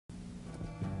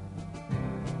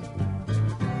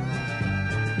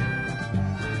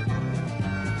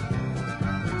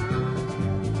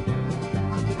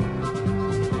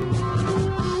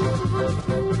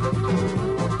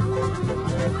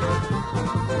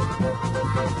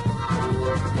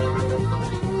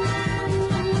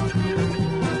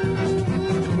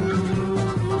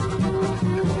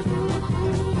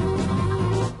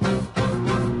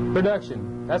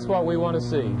Production. That's what we want to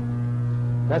see.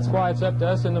 That's why it's up to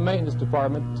us in the maintenance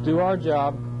department to do our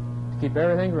job to keep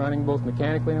everything running both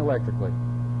mechanically and electrically.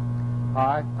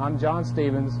 Hi, I'm John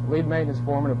Stevens, lead maintenance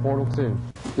foreman of Portal 2.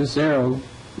 This arrow,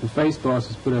 the face boss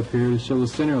is put up here to show the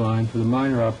center line for the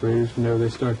miner operators whenever they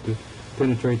start to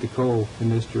penetrate the coal in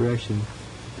this direction.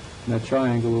 And that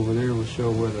triangle over there will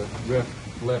show where the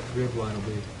left rib line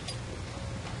will be.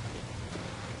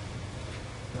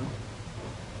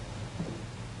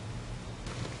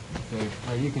 Okay,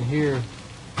 now you can hear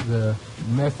the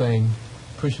methane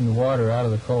pushing the water out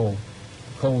of the coal.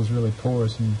 The coal is really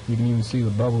porous, and you can even see the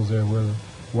bubbles there where the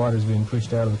water is being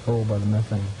pushed out of the coal by the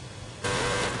methane.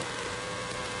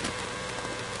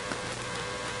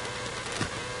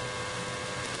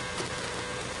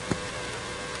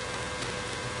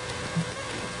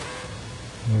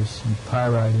 There's some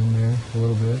pyrite in there a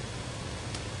little bit.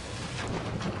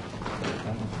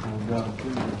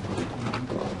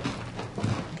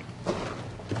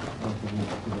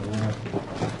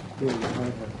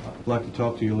 I'd like to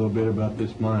talk to you a little bit about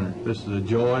this miner. This is a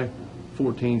Joy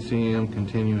 14 cm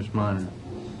continuous miner.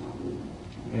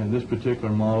 And this particular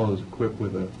model is equipped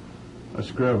with a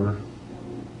scrubber,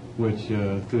 which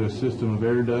through a system of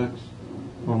air ducts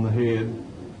on the head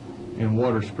and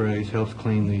water sprays helps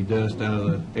clean the dust out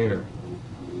of the air.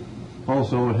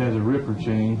 Also, it has a ripper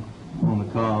chain on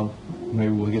the cob.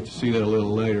 Maybe we'll get to see that a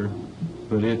little later,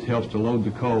 but it helps to load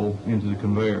the coal into the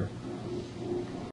conveyor.